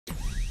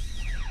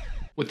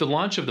With the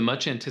launch of the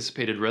much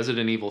anticipated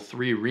Resident Evil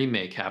 3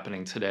 remake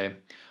happening today,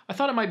 I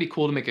thought it might be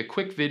cool to make a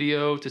quick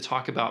video to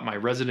talk about my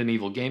Resident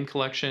Evil game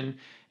collection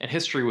and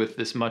history with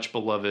this much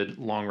beloved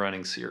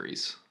long-running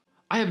series.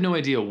 I have no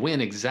idea when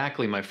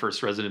exactly my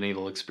first Resident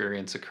Evil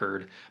experience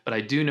occurred, but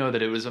I do know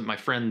that it was at my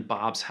friend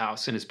Bob's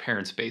house in his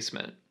parents'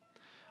 basement.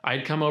 I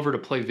had come over to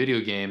play video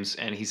games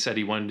and he said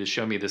he wanted to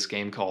show me this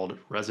game called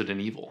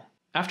Resident Evil.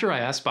 After I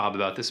asked Bob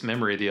about this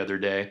memory the other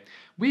day,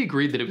 we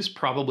agreed that it was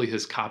probably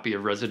his copy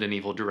of Resident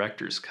Evil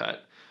Director's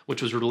Cut,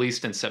 which was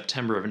released in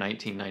September of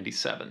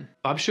 1997.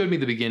 Bob showed me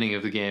the beginning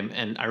of the game,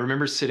 and I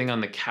remember sitting on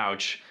the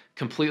couch,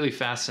 completely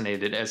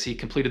fascinated as he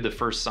completed the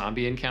first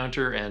zombie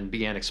encounter and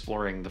began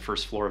exploring the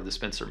first floor of the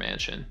Spencer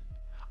mansion.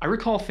 I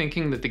recall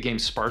thinking that the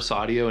game's sparse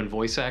audio and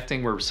voice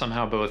acting were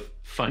somehow both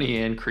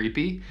funny and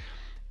creepy,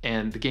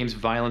 and the game's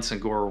violence and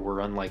gore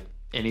were unlike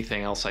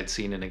anything else I'd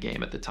seen in a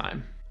game at the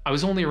time. I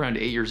was only around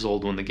 8 years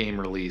old when the game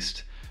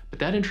released, but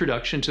that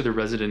introduction to the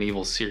Resident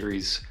Evil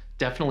series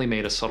definitely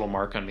made a subtle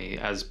mark on me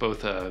as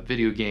both a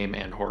video game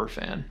and horror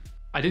fan.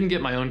 I didn't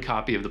get my own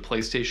copy of the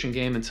PlayStation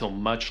game until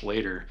much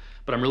later,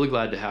 but I'm really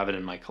glad to have it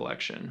in my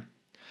collection.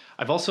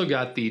 I've also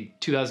got the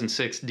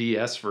 2006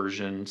 DS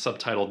version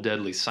subtitled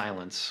Deadly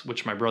Silence,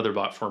 which my brother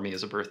bought for me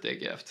as a birthday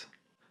gift.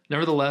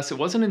 Nevertheless, it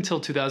wasn't until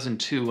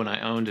 2002 when I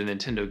owned a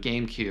Nintendo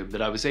GameCube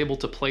that I was able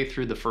to play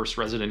through the first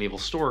Resident Evil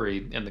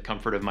story in the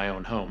comfort of my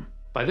own home.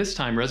 By this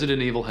time,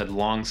 Resident Evil had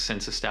long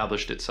since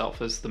established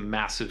itself as the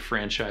massive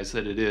franchise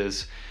that it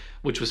is,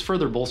 which was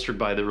further bolstered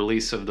by the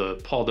release of the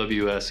Paul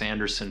W.S.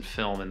 Anderson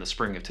film in the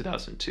spring of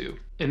 2002.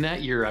 In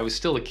that year, I was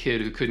still a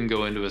kid who couldn't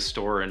go into a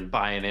store and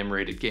buy an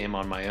M-rated game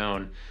on my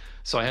own,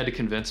 so I had to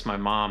convince my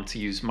mom to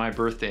use my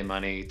birthday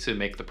money to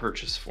make the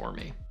purchase for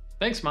me.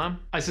 Thanks, Mom.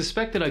 I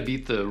suspect that I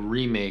beat the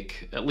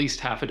remake at least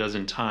half a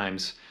dozen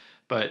times,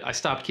 but I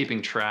stopped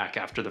keeping track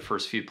after the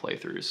first few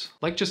playthroughs.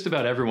 Like just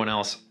about everyone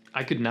else,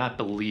 I could not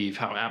believe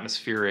how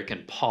atmospheric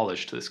and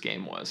polished this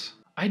game was.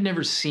 I'd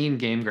never seen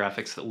game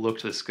graphics that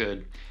looked this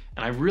good,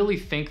 and I really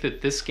think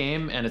that this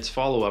game and its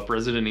follow-up,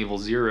 Resident Evil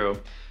Zero,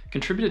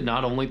 contributed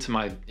not only to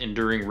my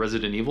enduring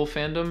Resident Evil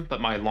fandom,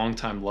 but my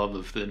longtime love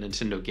of the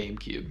Nintendo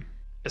GameCube.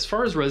 As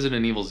far as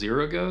Resident Evil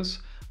Zero goes,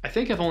 I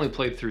think I've only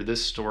played through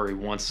this story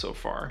once so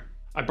far.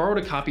 I borrowed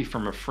a copy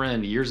from a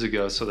friend years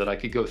ago so that I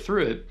could go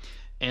through it,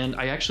 and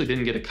I actually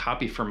didn't get a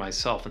copy for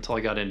myself until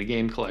I got into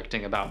game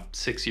collecting about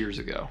 6 years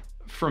ago.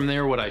 From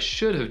there, what I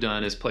should have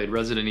done is played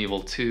Resident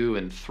Evil 2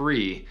 and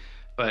 3,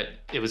 but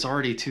it was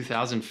already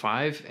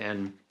 2005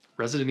 and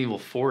Resident Evil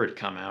 4 had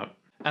come out.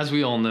 As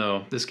we all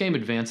know, this game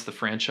advanced the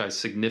franchise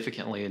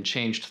significantly and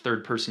changed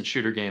third-person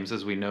shooter games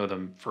as we know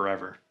them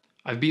forever.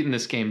 I've beaten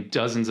this game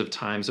dozens of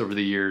times over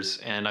the years,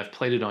 and I've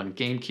played it on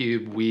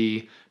GameCube,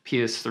 Wii,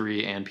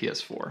 PS3, and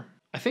PS4.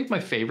 I think my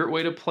favorite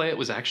way to play it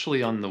was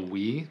actually on the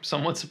Wii,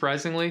 somewhat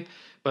surprisingly,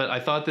 but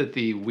I thought that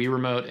the Wii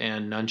Remote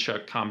and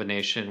nunchuck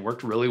combination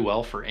worked really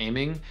well for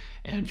aiming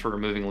and for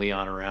moving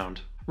Leon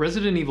around.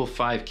 Resident Evil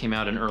 5 came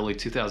out in early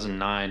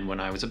 2009 when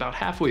I was about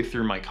halfway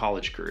through my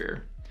college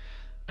career.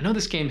 I know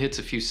this game hits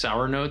a few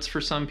sour notes for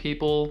some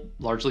people,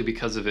 largely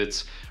because of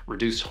its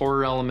reduced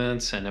horror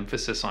elements and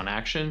emphasis on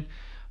action,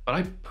 but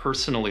I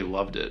personally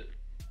loved it,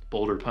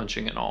 boulder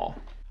punching and all.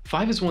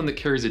 5 is one that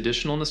carries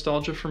additional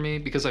nostalgia for me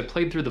because I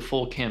played through the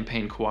full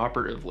campaign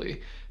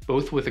cooperatively,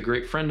 both with a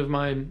great friend of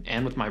mine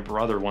and with my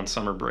brother one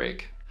summer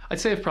break. I'd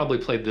say I've probably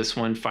played this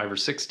one 5 or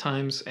 6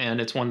 times,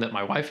 and it's one that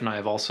my wife and I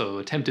have also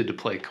attempted to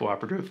play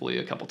cooperatively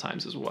a couple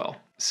times as well.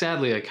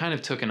 Sadly, I kind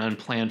of took an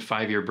unplanned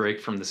 5-year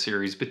break from the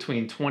series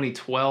between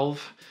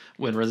 2012,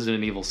 when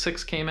Resident Evil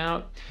 6 came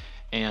out,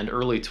 and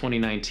early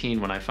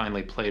 2019 when I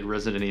finally played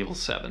Resident Evil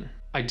 7.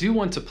 I do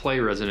want to play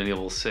Resident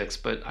Evil 6,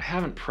 but I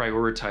haven't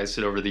prioritized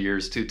it over the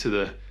years due to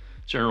the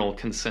general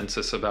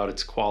consensus about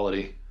its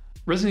quality.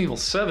 Resident Evil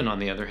 7, on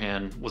the other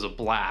hand, was a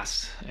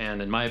blast,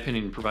 and in my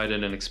opinion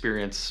provided an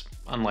experience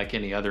unlike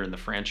any other in the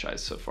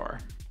franchise so far.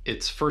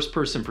 Its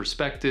first-person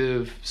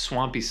perspective,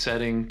 swampy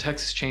setting,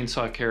 Texas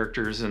Chainsaw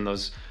characters, and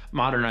those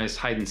modernized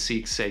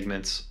hide-and-seek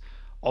segments,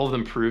 all of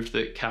them proved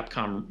that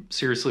Capcom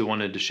seriously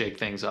wanted to shake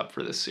things up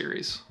for this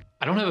series.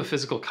 I don't have a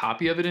physical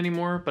copy of it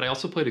anymore, but I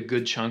also played a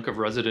good chunk of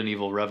Resident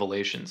Evil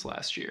Revelations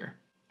last year.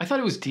 I thought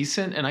it was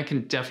decent, and I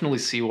can definitely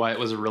see why it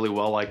was a really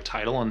well-liked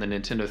title on the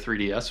Nintendo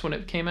 3DS when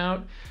it came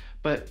out,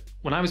 but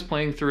when I was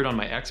playing through it on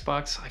my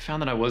Xbox, I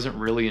found that I wasn't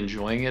really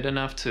enjoying it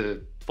enough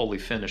to fully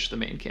finish the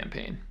main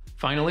campaign.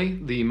 Finally,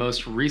 the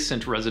most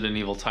recent Resident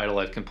Evil title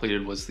I've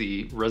completed was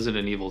the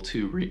Resident Evil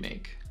 2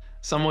 remake.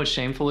 Somewhat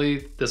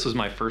shamefully, this was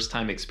my first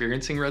time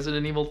experiencing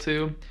Resident Evil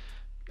 2,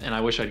 and I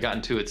wish I'd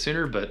gotten to it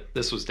sooner, but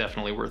this was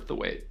definitely worth the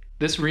wait.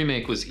 This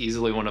remake was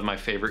easily one of my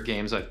favorite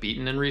games I've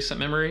beaten in recent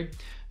memory,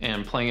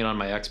 and playing it on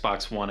my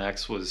Xbox One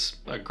X was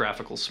a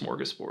graphical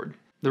smorgasbord.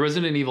 The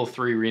Resident Evil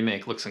 3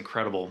 remake looks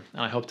incredible,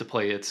 and I hope to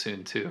play it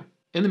soon too.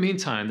 In the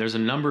meantime, there's a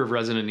number of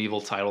Resident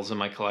Evil titles in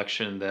my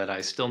collection that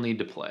I still need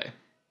to play.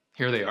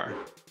 Here they are.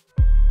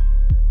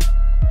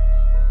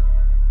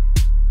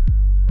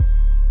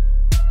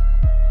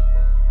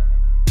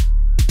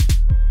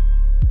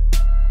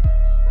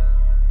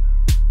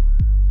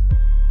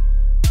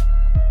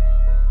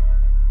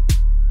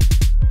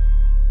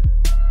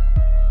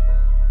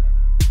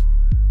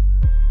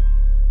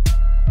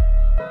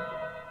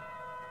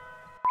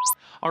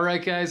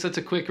 Alright guys, that's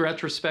a quick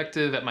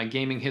retrospective at my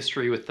gaming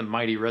history with the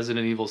mighty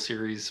Resident Evil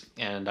series,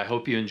 and I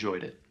hope you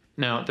enjoyed it.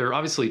 Now, there are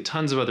obviously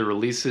tons of other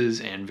releases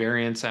and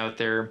variants out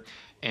there,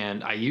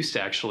 and I used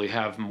to actually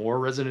have more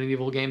Resident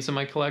Evil games in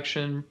my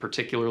collection,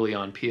 particularly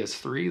on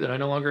PS3 that I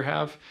no longer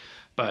have,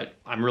 but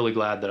I'm really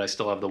glad that I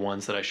still have the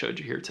ones that I showed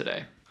you here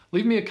today.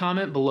 Leave me a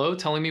comment below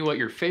telling me what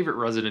your favorite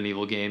Resident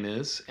Evil game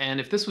is,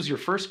 and if this was your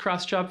first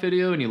cross-chop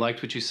video and you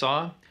liked what you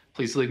saw,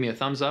 please leave me a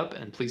thumbs up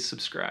and please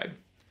subscribe.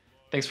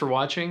 Thanks for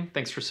watching,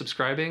 thanks for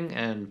subscribing,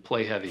 and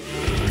play heavy.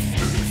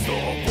 This is the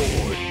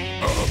void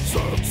of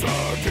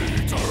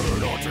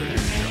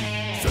eternity.